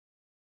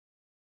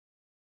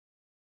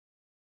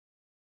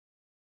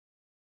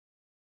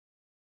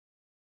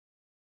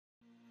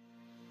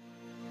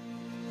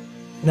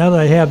Now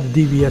that I have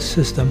the DBS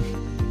system,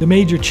 the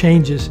major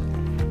changes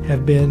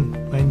have been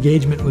my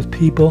engagement with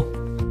people.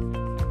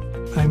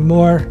 I'm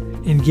more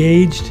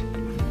engaged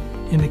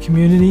in the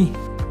community.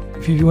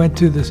 If you went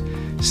to the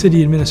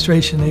city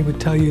administration, they would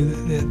tell you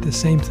the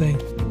same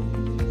thing.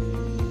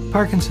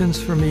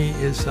 Parkinson's for me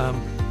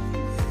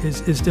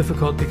is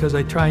difficult because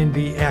I try and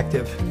be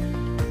active.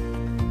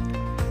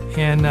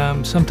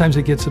 And sometimes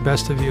it gets the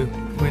best of you.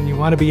 When you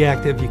want to be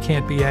active, you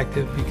can't be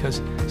active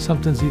because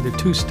something's either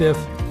too stiff,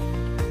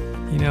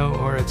 you know,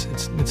 or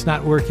it's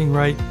not working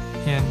right,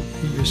 and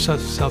you're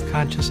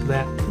self-conscious of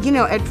that. You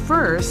know, at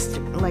first,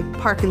 like,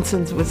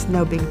 Parkinson's was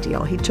no big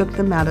deal. He took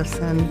the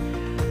medicine.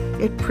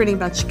 It pretty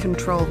much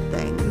controlled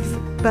things.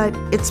 But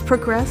it's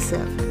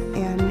progressive,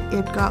 and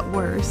it got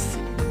worse.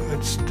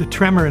 It's the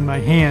tremor in my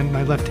hand,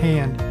 my left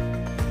hand,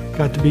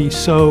 got to be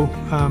so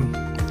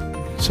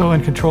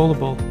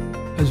uncontrollable.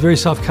 I was very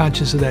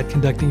self-conscious of that,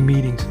 conducting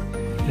meetings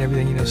and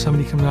everything. You know,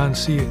 somebody comes on and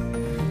see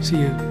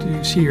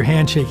your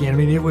hand shaking. I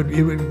mean, it would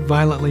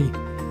violently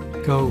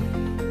go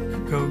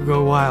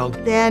wild.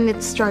 Then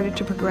it started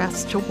to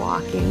progress to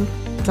walking.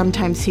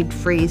 Sometimes he'd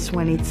freeze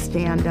when he'd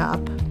stand up,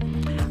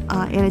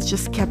 and it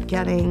just kept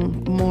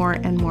getting more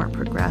and more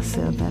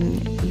progressive,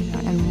 and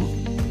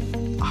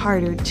and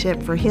harder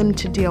for him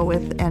to deal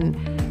with, and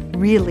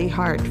really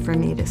hard for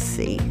me to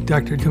see.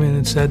 Doctor had come in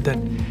and said that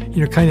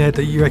you're kind of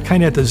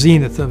at the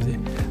zenith of the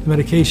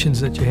medications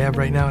that you have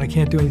right now, and I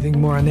can't do anything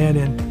more on that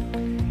end.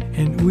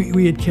 And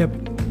we had kept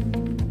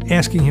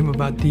asking him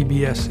about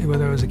DBS,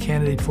 whether I was a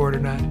candidate for it or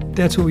not.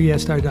 That's what we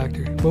asked our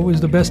doctor. What was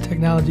the best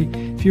technology?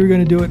 If you were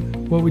going to do it,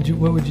 what would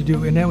you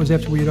do? And that was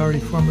after we had already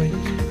formulated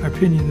our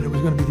opinion that it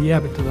was going to be the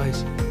Abbott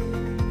device.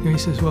 And he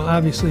says, well,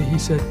 obviously, he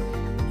said,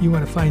 you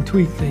want to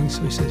fine-tweak things,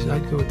 so he says,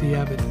 I'd go with the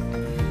Abbott.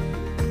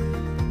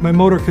 My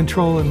motor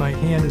control in my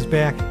hand is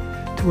back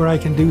to where I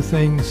can do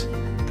things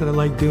that I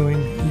like doing,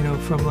 you know,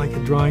 from like a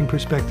drawing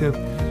perspective.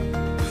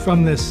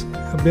 From this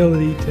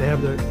ability to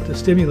have the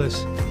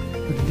stimulus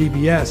with the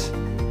DBS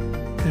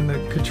and the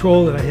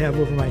control that I have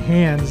over my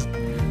hands,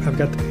 I've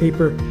got the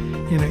paper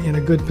in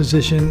a good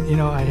position, you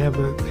know, I have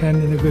the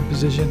pen in a good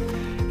position,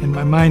 and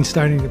my mind's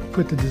starting to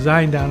put the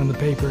design down on the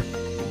paper.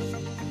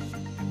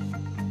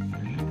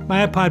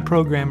 My iPod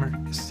programmer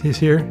is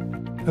here.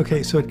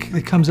 Okay, so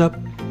it comes up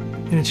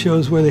and it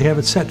shows where they have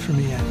it set for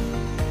me at.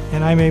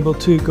 And I'm able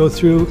to go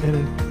through,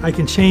 and I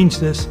can change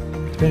this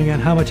depending on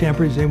how much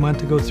amperage they want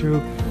to go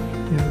through,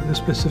 you know, the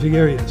specific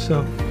area.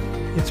 So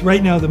it's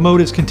right now, the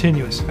mode is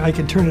continuous. I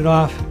can turn it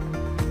off.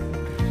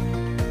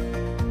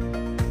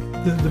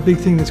 The big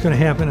thing that's going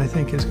to happen, I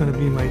think, is going to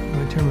be my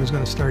timer is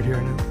going to start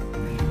here now.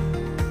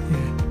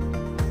 Yeah,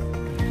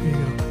 there you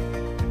go.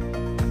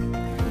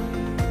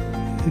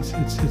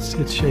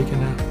 It's shaking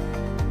now.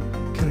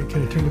 Can I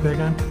turn it back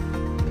on?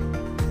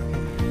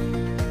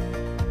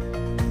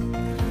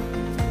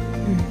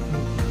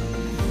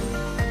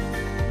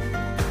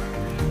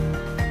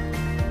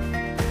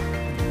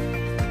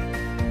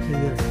 Okay,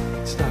 there.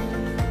 Stop.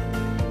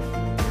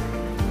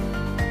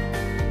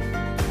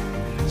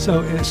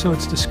 So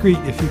it's discrete.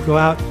 If you go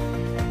out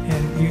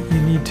and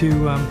you need to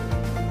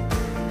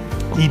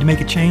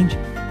make a change,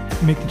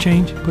 you make the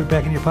change, put it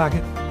back in your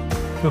pocket,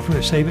 go from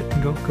there, save it,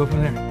 and go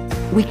from there.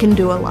 We can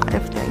do a lot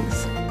of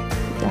things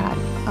that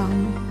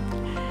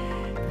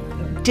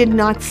did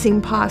not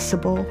seem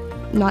possible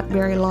not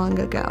very long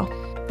ago.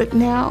 But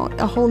now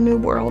a whole new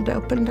world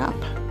opened up.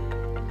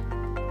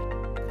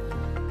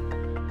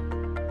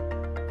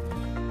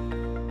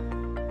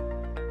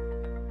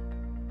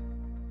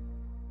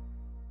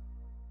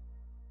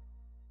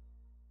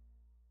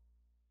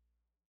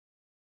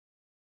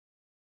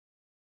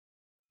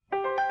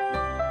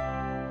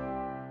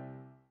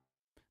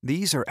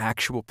 These are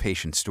actual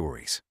patient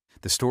stories.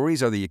 The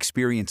stories are the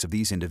experience of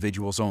these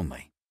individuals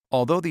only.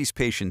 Although these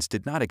patients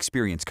did not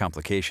experience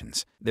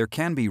complications, there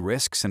can be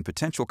risks and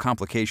potential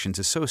complications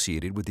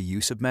associated with the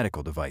use of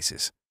medical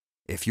devices.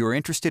 If you are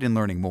interested in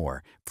learning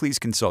more, please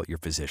consult your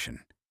physician.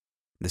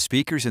 The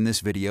speakers in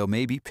this video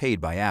may be paid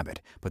by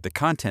Abbott, but the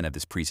content of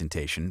this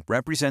presentation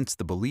represents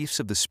the beliefs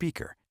of the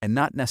speaker and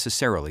not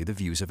necessarily the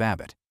views of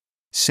Abbott.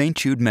 St.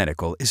 Jude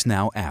Medical is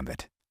now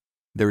Abbott.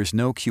 There is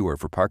no cure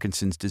for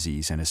Parkinson's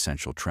disease and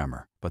essential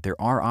tremor, but there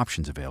are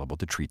options available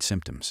to treat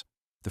symptoms.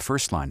 The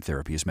first-line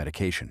therapy is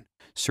medication.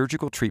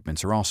 Surgical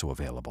treatments are also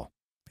available.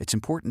 It's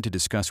important to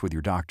discuss with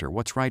your doctor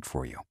what's right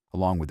for you,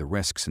 along with the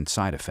risks and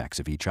side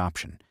effects of each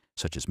option,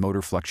 such as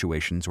motor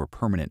fluctuations or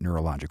permanent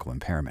neurological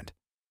impairment.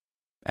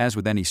 As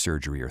with any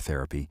surgery or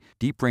therapy,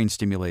 deep brain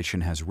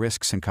stimulation has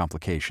risks and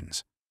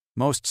complications.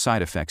 Most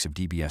side effects of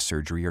DBS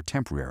surgery are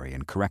temporary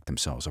and correct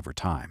themselves over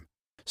time.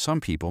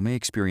 Some people may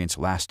experience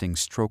lasting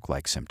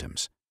stroke-like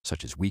symptoms,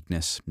 such as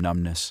weakness,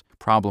 numbness,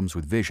 problems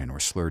with vision, or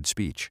slurred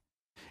speech.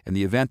 In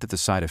the event that the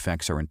side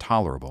effects are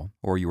intolerable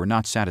or you are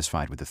not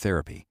satisfied with the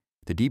therapy,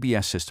 the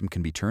DBS system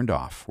can be turned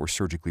off or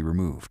surgically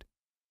removed.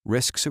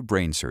 Risks of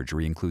brain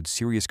surgery include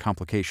serious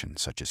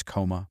complications such as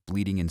coma,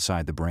 bleeding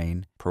inside the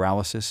brain,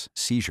 paralysis,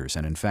 seizures,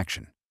 and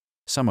infection.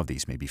 Some of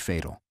these may be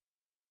fatal.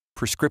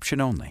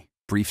 Prescription only.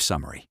 Brief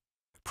summary.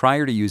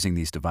 Prior to using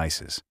these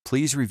devices,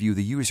 please review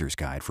the user's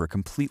guide for a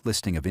complete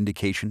listing of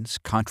indications,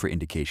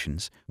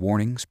 contraindications,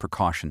 warnings,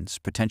 precautions,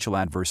 potential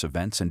adverse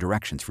events, and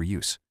directions for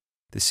use.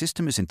 The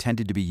system is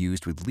intended to be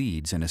used with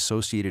leads and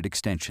associated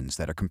extensions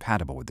that are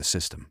compatible with the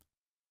system.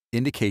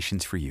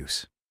 Indications for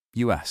use.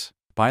 U.S.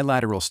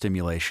 Bilateral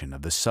stimulation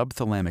of the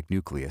subthalamic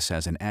nucleus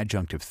as an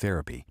adjunctive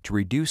therapy to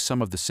reduce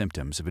some of the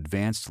symptoms of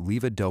advanced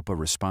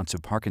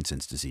levodopa-responsive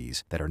Parkinson's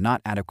disease that are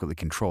not adequately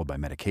controlled by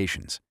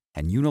medications,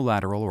 and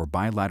unilateral or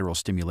bilateral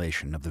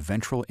stimulation of the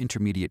ventral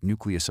intermediate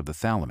nucleus of the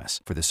thalamus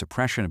for the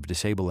suppression of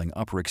disabling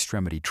upper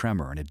extremity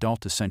tremor in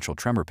adult essential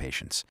tremor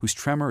patients whose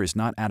tremor is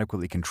not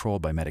adequately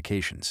controlled by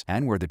medications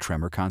and where the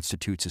tremor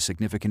constitutes a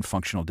significant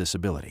functional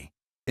disability.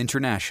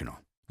 International.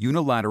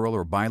 Unilateral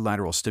or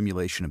bilateral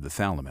stimulation of the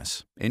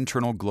thalamus,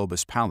 internal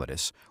globus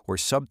pallidus, or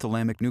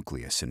subthalamic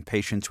nucleus in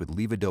patients with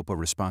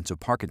levodopa-responsive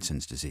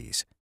Parkinson's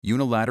disease.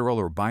 Unilateral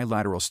or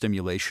bilateral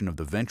stimulation of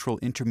the ventral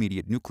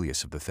intermediate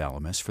nucleus of the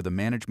thalamus for the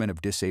management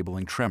of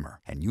disabling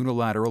tremor, and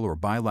unilateral or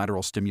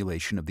bilateral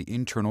stimulation of the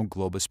internal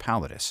globus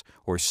pallidus,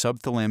 or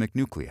subthalamic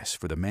nucleus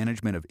for the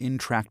management of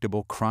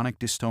intractable chronic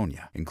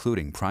dystonia,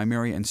 including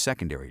primary and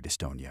secondary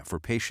dystonia for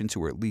patients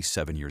who are at least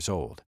 7 years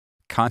old.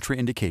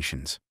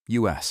 Contraindications.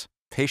 U.S.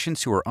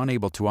 Patients who are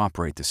unable to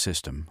operate the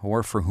system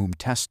or for whom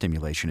test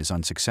stimulation is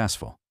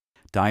unsuccessful.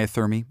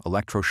 Diathermy,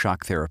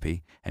 electroshock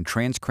therapy, and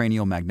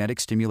transcranial magnetic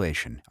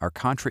stimulation are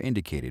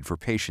contraindicated for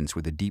patients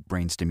with a deep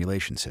brain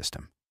stimulation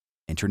system.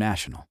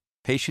 International.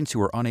 Patients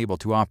who are unable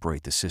to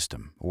operate the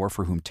system or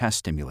for whom test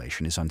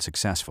stimulation is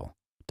unsuccessful.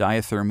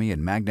 Diathermy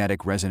and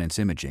magnetic resonance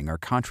imaging are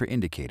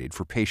contraindicated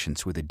for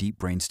patients with a deep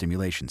brain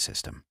stimulation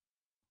system.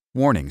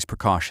 Warnings,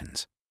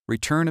 precautions.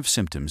 Return of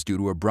symptoms due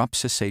to abrupt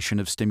cessation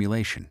of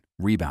stimulation,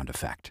 rebound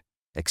effect,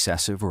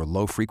 excessive or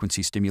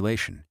low-frequency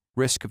stimulation,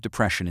 risk of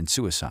depression and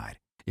suicide,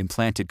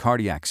 implanted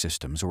cardiac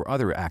systems or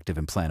other active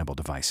implantable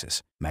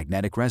devices,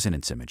 magnetic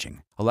resonance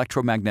imaging,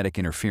 electromagnetic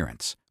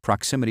interference,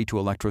 proximity to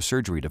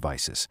electrosurgery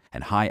devices,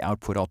 and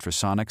high-output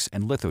ultrasonics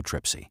and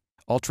lithotripsy,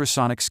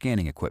 ultrasonic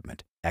scanning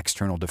equipment,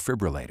 external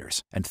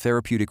defibrillators, and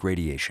therapeutic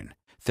radiation,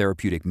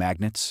 therapeutic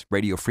magnets,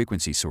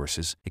 radiofrequency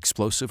sources,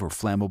 explosive or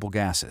flammable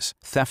gases,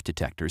 theft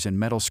detectors and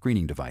metal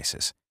screening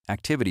devices,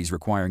 activities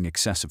requiring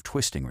excessive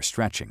twisting or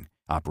stretching,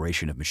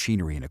 operation of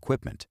machinery and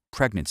equipment,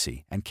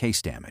 pregnancy, and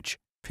case damage.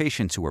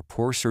 Patients who are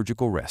poor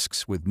surgical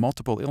risks with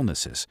multiple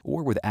illnesses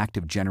or with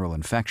active general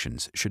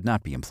infections should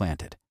not be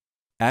implanted.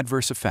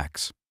 Adverse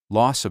effects.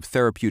 Loss of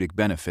therapeutic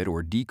benefit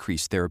or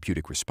decreased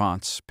therapeutic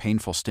response,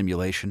 painful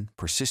stimulation,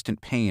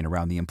 persistent pain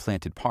around the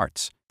implanted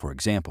parts, for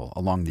example,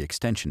 along the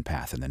extension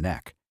path in the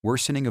neck,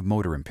 worsening of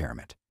motor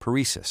impairment,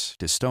 paresis,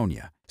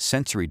 dystonia,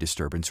 sensory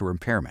disturbance or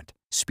impairment,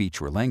 speech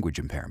or language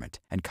impairment,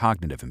 and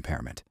cognitive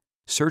impairment.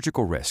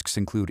 Surgical risks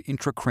include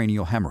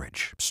intracranial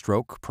hemorrhage,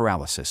 stroke,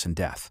 paralysis, and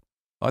death.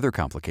 Other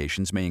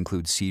complications may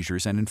include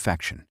seizures and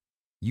infection.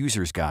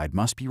 User's guide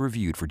must be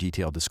reviewed for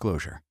detailed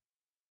disclosure.